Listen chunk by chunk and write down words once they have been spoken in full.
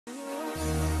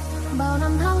Bao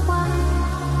năm tháng qua,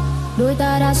 đôi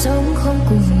ta đã sống không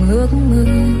cùng ước mơ.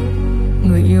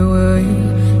 Người yêu ơi,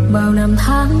 bao năm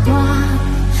tháng qua,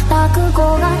 ta cứ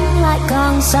cố gắng lại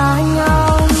càng xa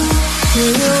nhau.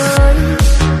 Người yêu ơi,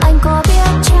 anh có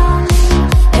biết chăng,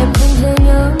 em không thể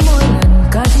nhớ mỗi lần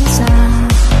cách xa.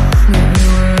 Người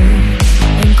yêu ơi,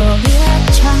 anh có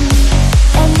biết chăng,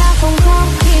 em đã không khóc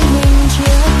khi mình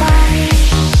chia tay.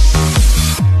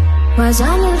 Và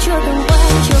giá như chưa từng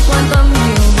quen, chưa quan tâm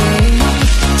nhiều về nhau,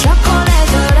 chắc có lẽ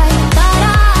giờ đây ta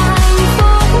đã hạnh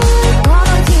phúc. Có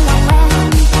đôi khi lòng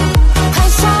em hay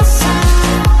xót xa,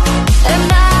 em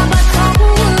đã bật khóc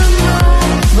như mưa.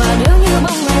 Và nếu như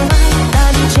bóng ngày mai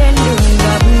ta đi trên đường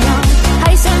gặp nhau,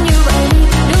 hãy xem như vậy đi,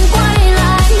 đừng quay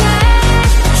lại nhé.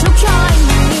 Chúc cho anh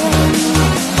bình yên,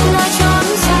 nơi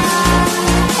chốn xa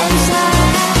em sẽ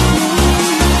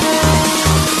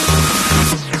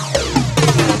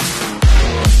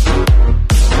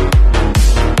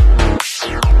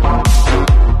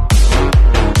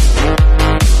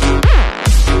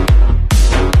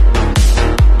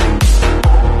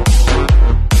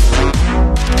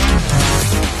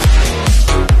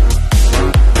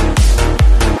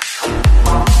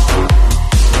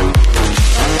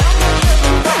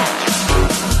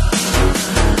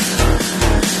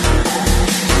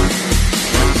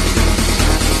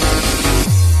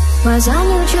và giá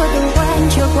như chưa từng quen,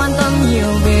 chưa quan tâm nhiều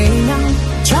về nhau,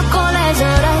 chắc có lẽ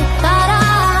giờ đây ta đã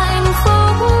hạnh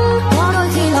phúc. Có đôi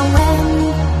khi lòng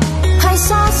em hay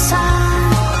xót xa,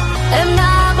 em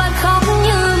đã bật khóc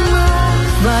như mưa.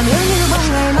 Và nếu như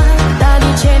bóng ngày mai ta đi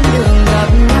trên đường gặp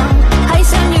nhau, hãy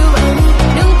xem như vậy đi,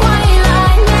 đừng quay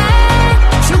lại nhé.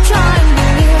 Chúc cho anh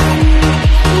bình yên,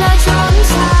 nơi chốn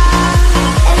xa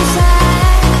em sẽ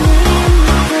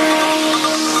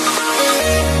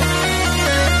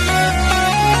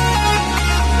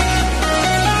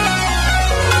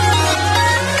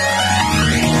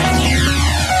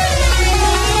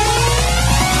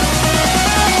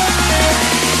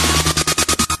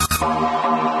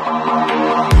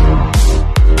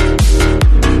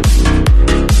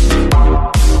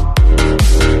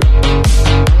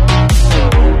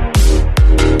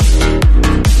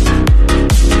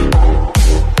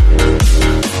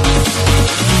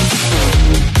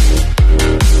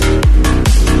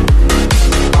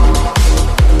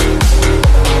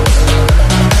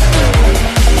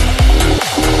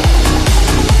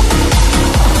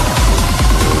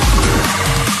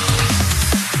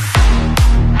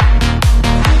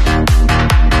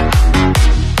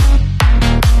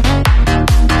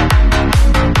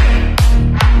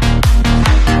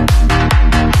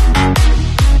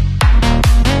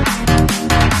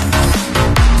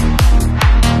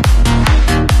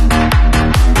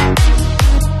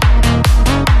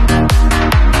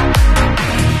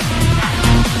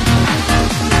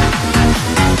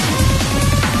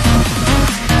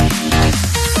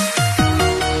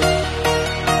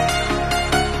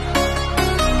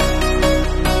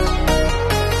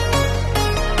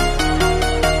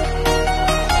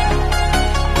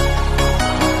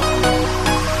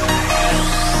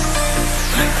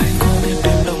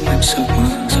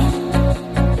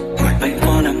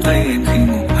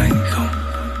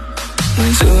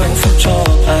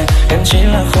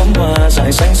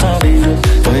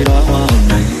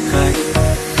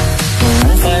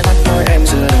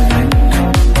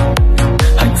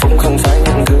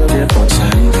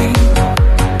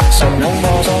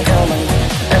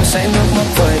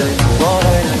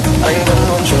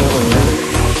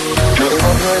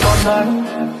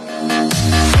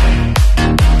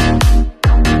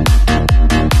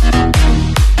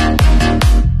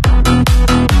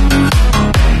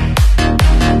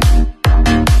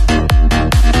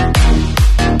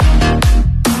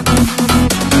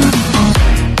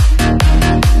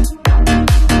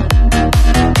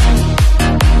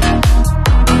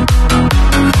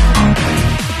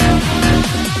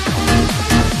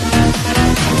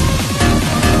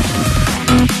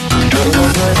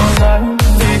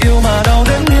vì yêu mà đau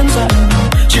đến như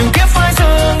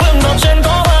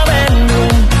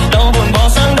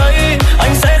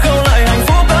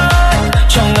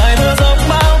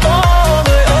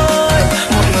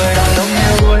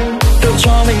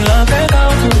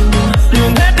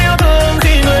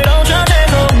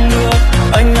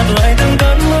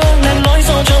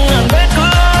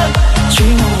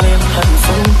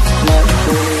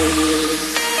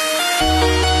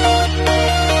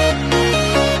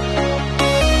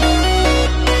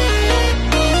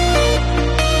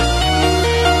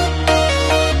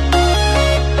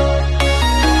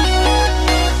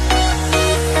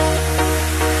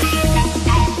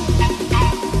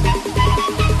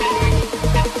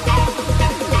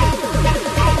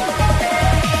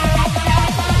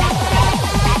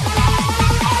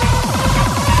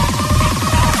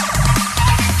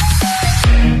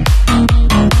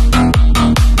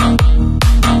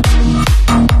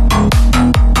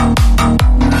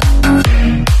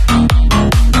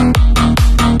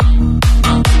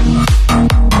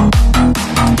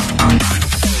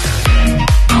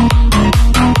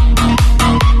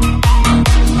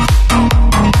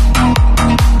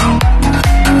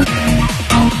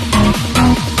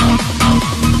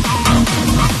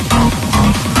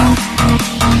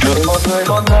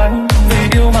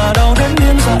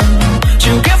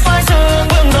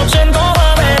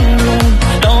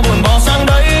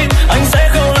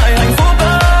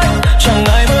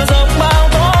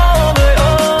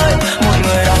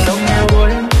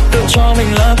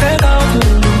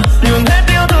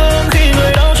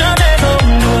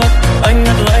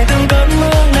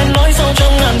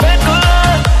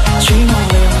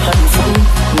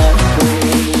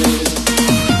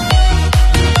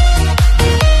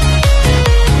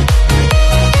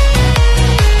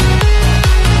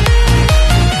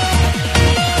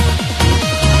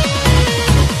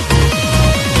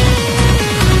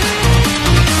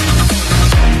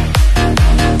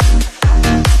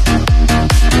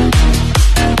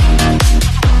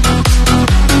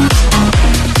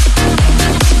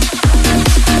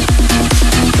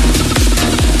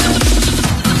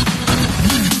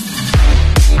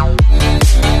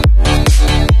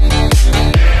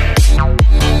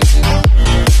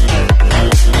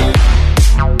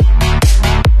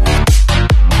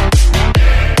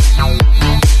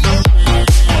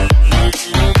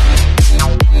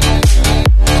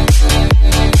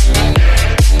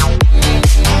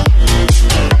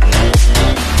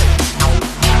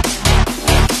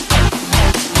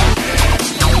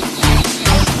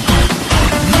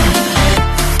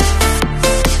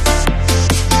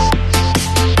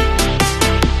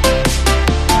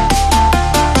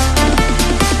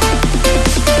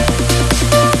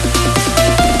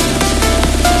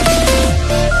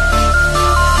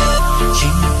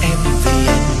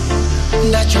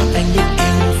anh biết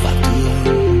yêu và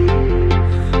thương.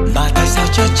 Mà tại sao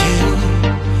chưa chiều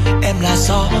em là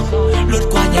gió lướt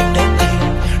qua nhanh đến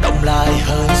anh động lại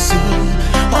hơi sương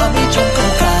hoa mi trong câu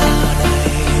ca này.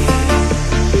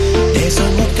 Để rồi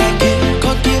một ngày kia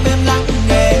con tim em lắng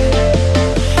nghe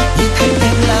như cánh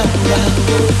em lao vào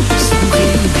sương khi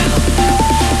nào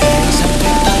để dòng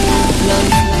cánh tay ôm lấy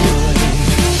người.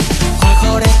 Khỏi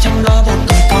khó để chăm lo một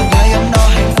người con gái ấm no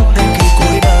hạnh phúc đến khi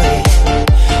cuối đời.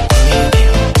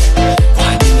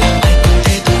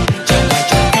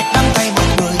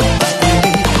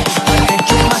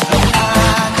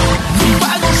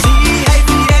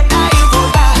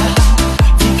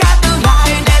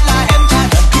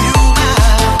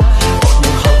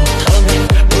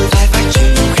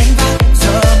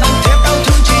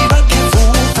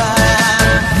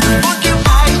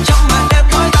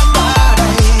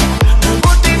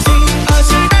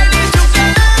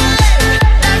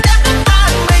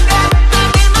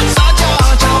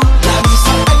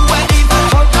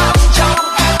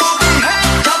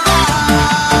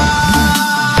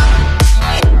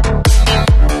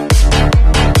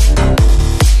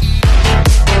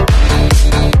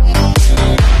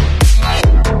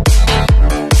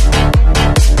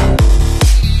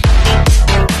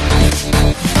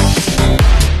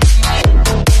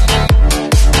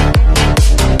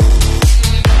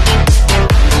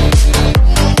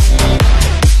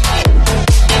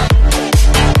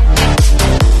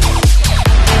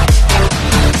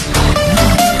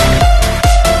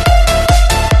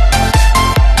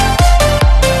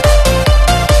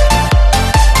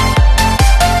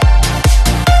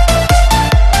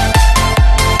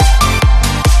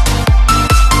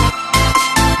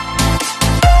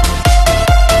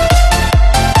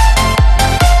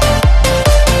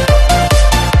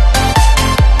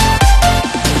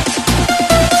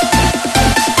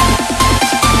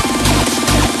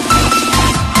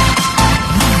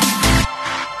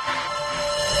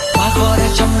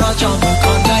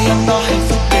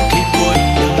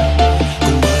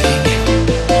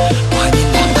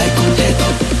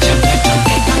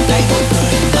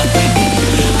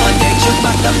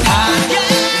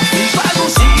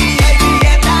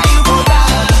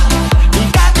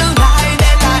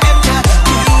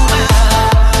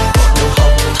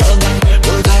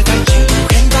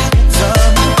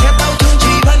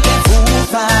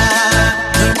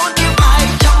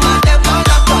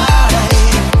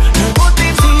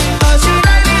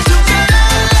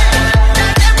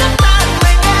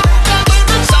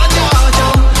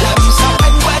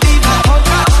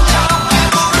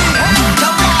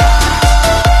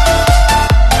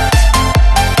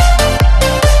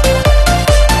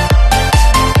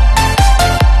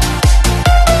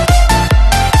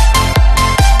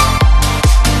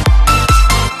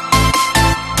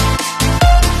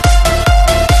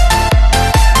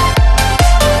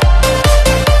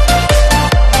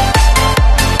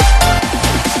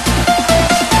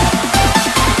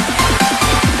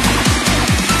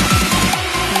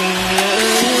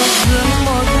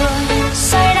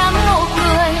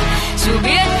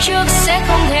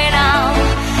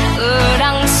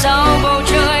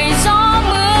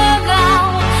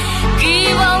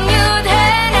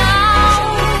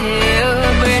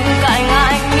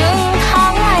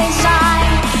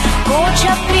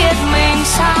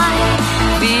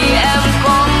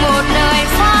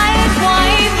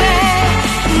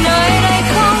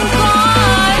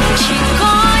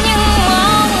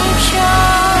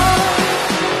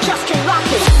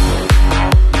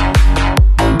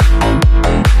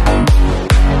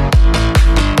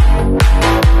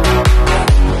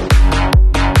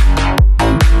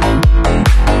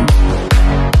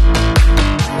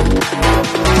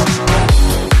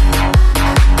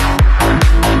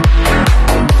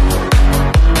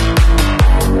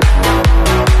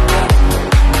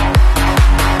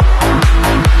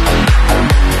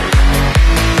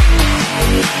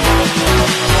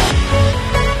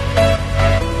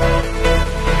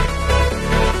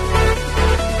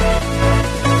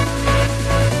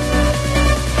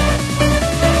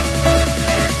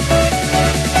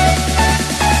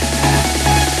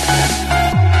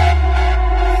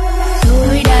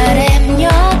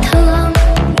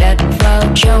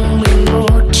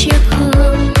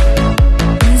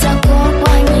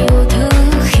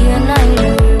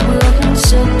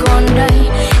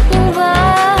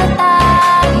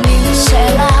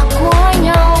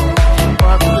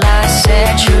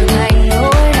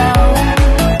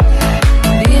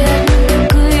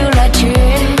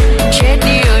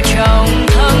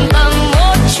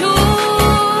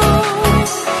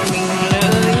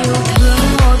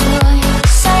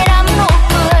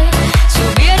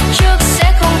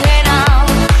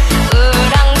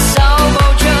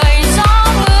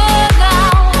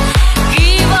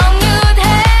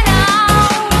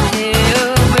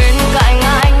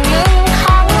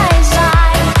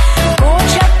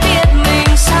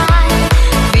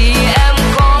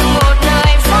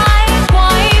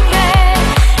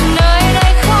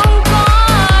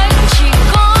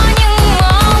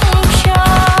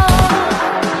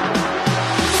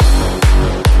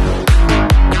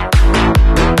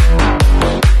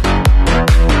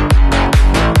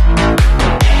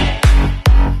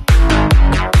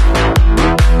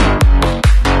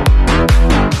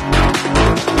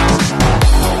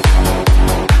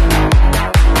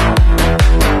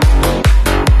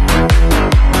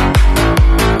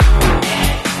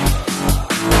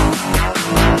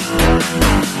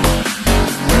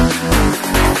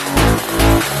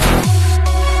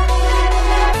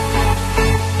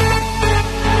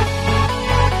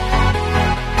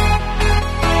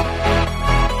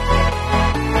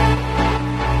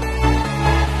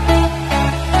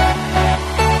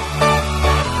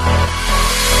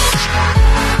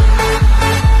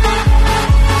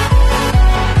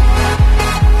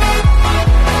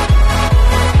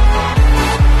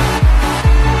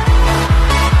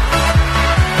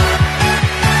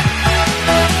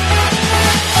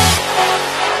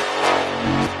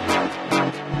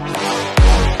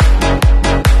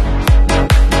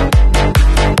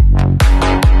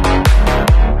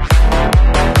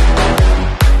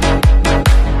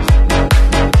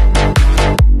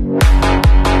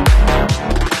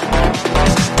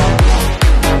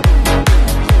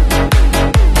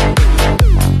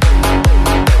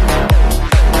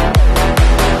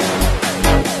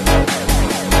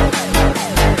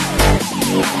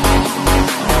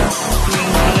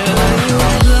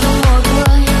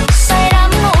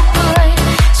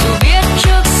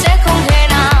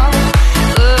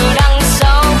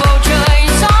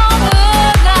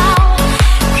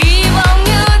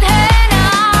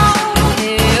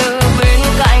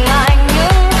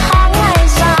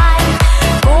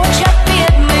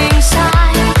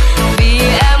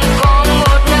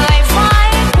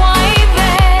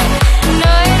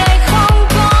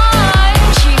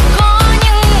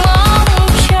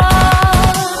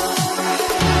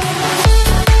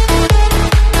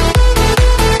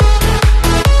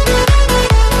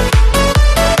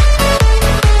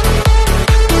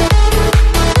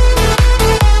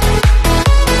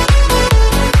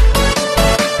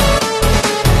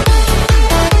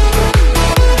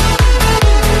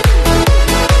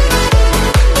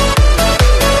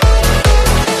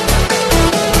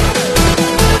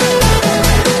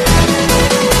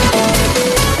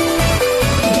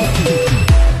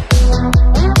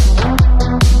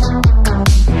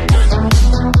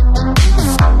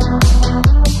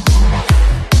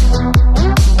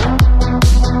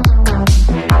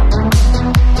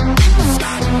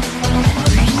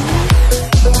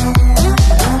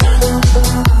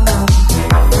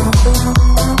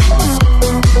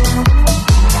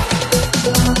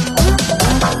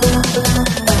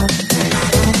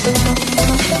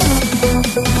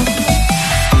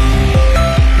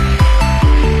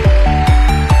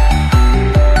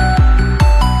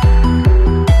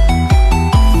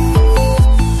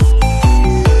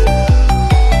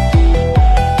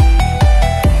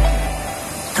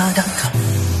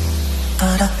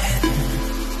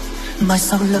 mai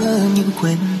sau lỡ như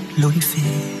quên lối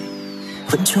về.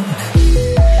 Vẫn chỗ này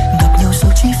gặp nhau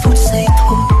sau chỉ phút giây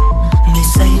thôi, ngày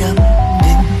say đắm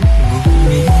đến ngủ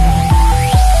mê.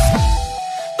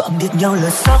 Tạm biệt nhau là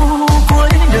sau cuối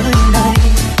đời này,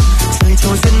 trời cho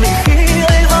duyên mình khi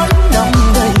ấy vẫn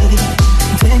đong đầy.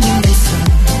 Thế nhưng bây giờ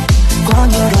quá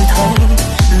nhiều đổi thay,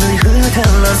 lời hứa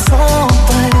theo là gió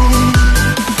bay.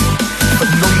 Phần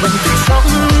mong mình từ trong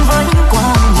vẫn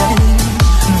qua ngày,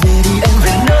 về đi em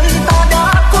về nơi ta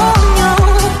đã có nhau.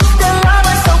 Để lá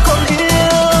mai sau còn yêu,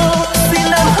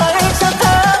 xin em hãy cho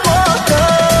thế một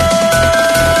đời.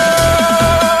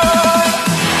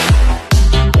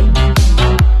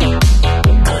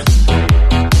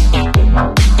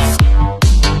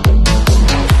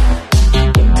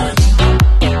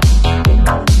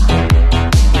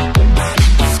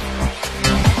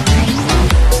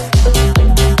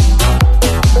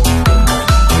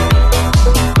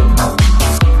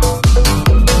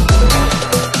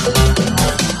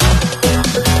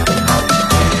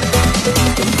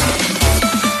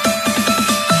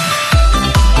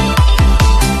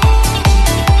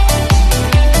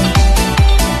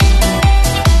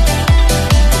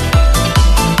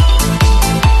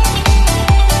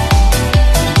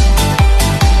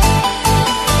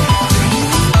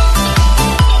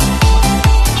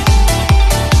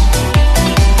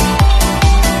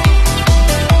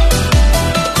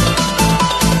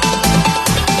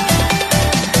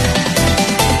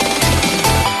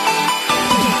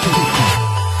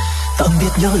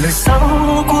 Nhau lời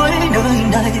sau cuối đời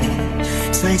này,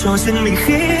 dành cho riêng mình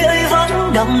khi ấy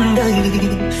vẫn đong đầy.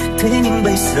 Thế nhưng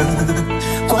bây giờ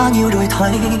quá nhiều đổi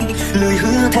thay, lời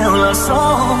hứa theo là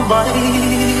gió bay.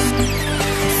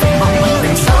 Mong mình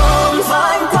đừng sống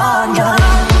vãi qua nhau,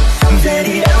 về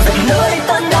đi em về nơi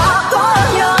ta đã có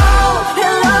nhau. Để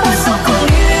lá mai sau còn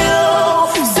yêu,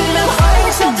 xin em hãy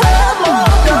cho thế một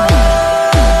đời.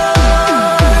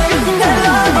 Để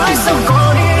lá mai sau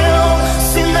còn yêu,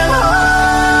 xin em hãy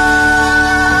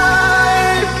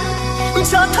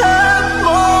cho thêm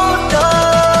một đời.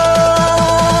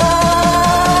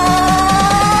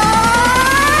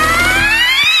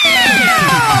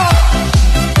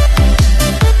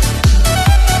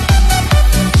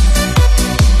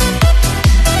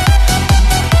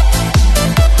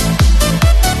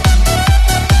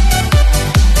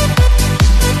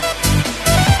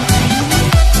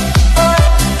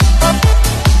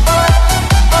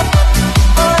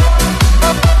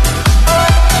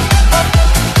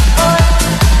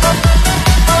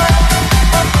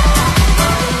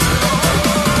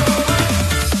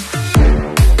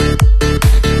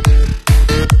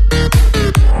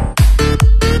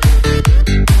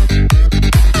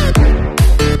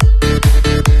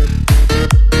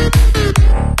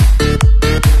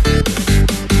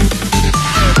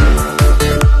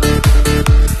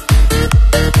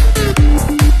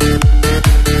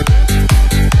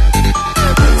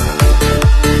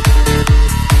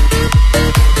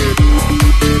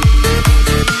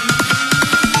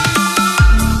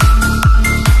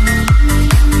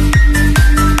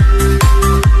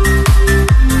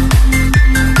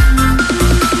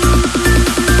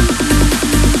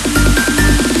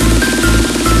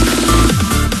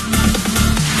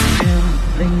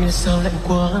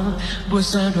 buốt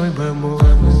ra đôi bờ môi,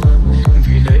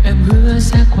 vì lời em hứa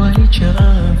sẽ quay trở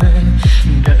về.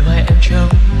 Đợi hoài em trong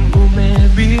u mê,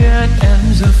 biết em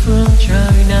giờ phương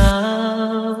trời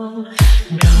nào.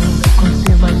 Nào con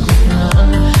tim anh cũng ngã,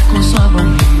 cô xóa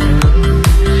bóng hình em.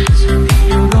 Giờ tình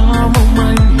yêu đó mong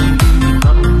manh hy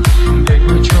vọng, để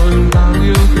ngồi trôi bao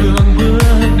yêu thương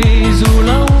bước đi dù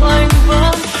lòng anh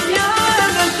vẫn nhớ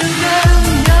em đến từng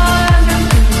đêm, nhớ em đến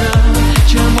từng giờ.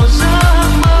 Chờ một giấc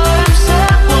mơ em sẽ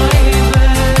quay về,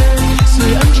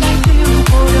 sưởi ấm trái tim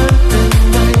cô đơn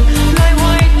từng ngày, loay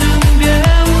hoay từng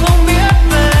đêm không biết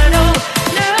về đâu.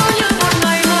 Nếu như một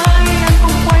ngày mai em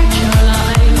không quay trở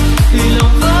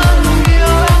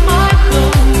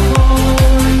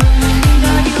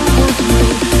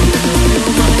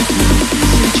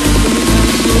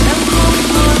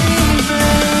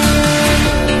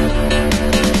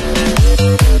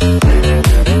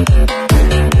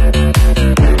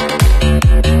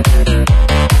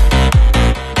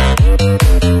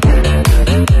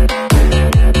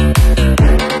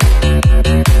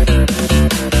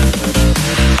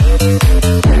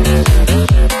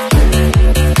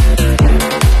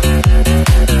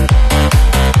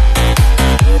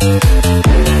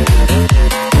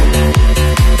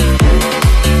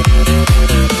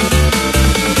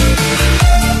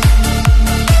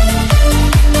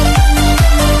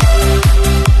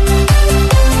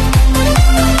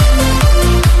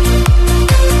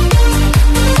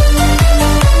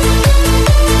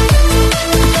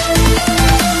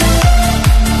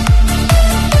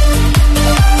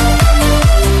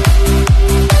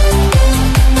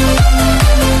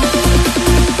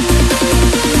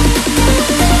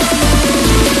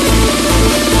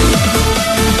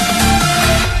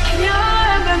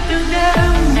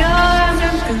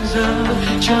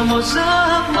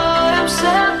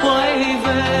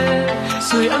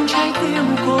trái tim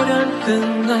cô đơn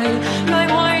từng ngày loay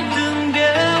hoay từng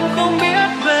đêm không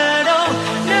biết về đâu.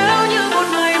 Nếu như một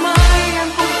ngày mai em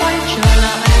không quay trở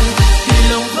lại thì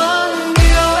lòng vẫn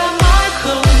yêu em mãi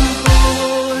không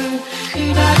thôi. Khi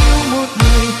đã yêu một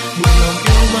người một lòng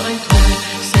yêu mãi thôi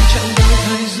sẽ chẳng đổi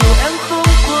thay dù em không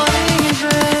quay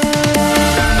về.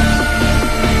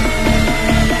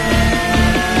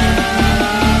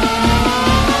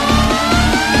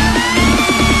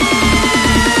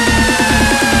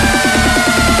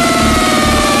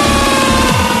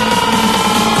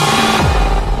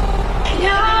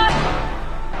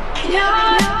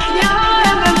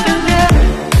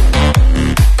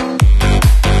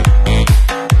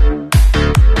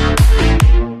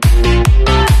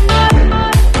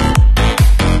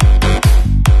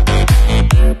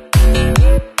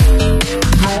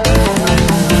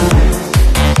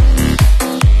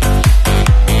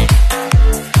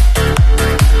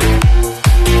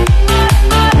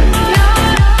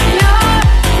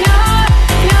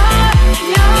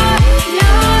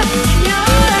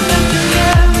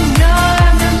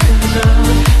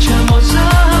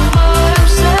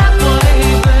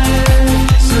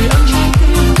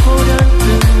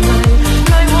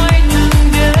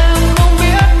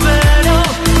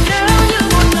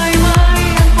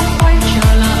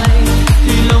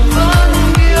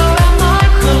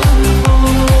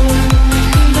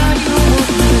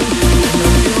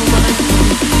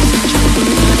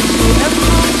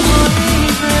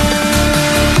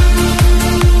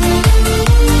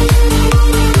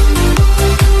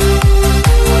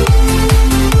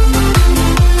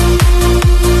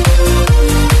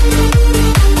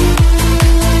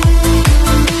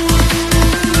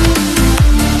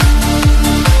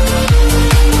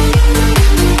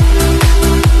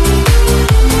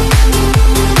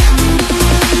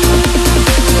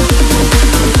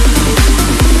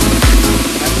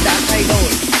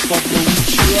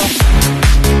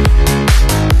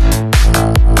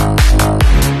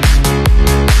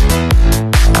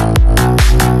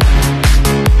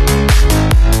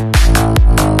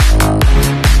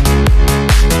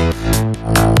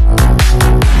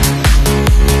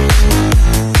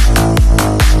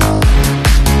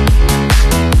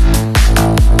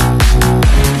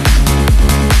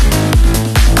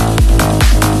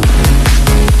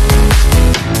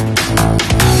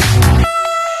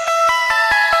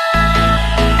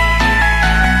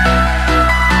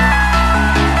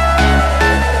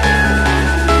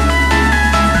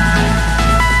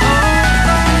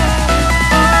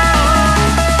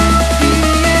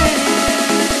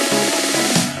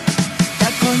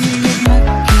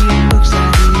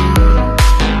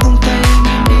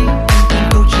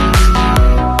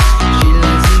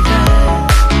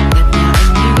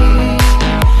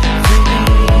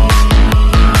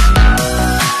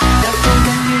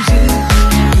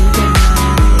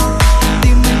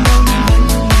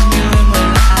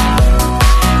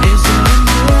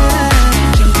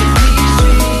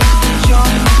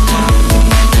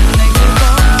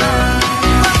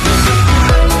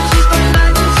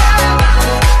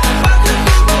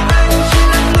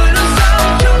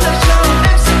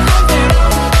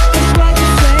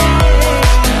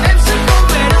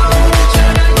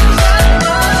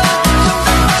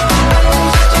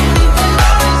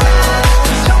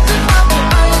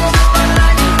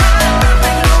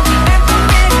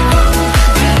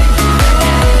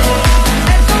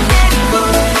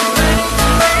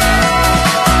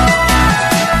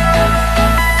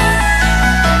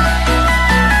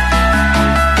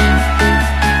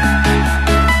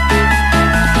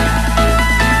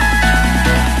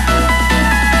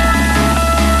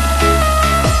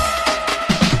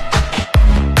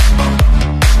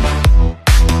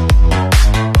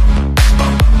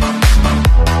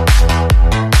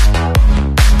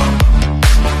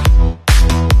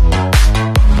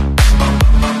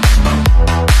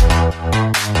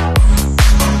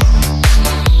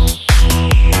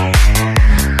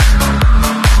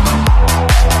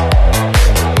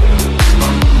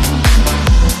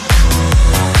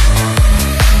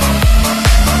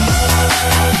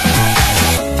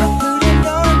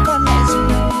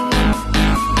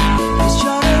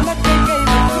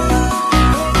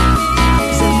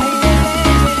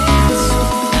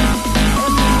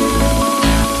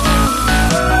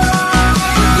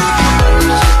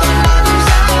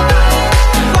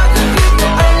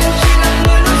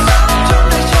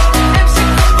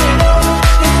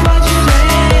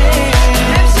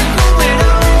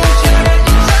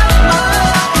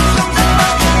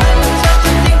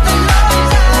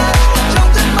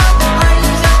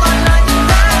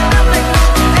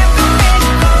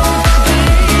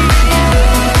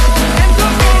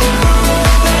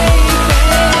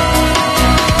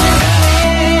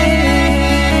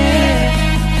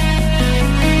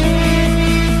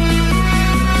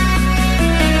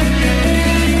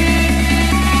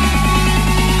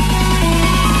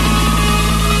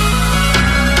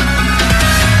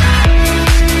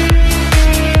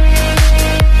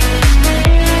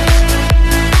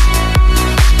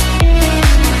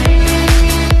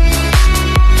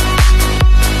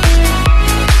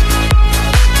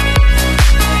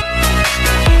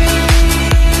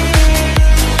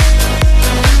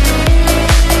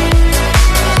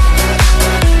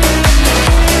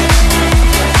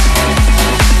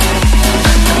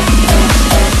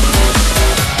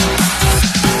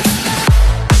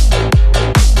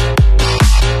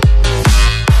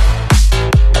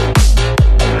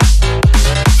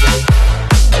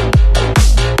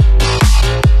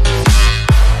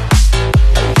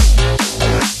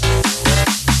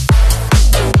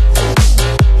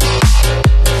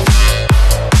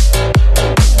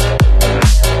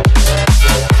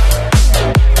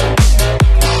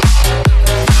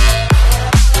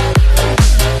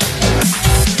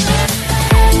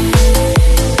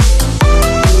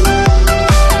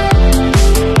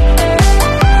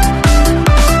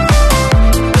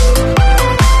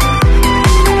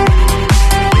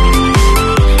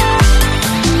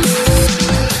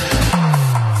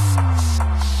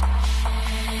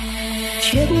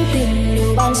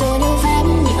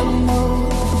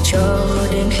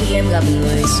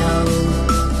 sầu.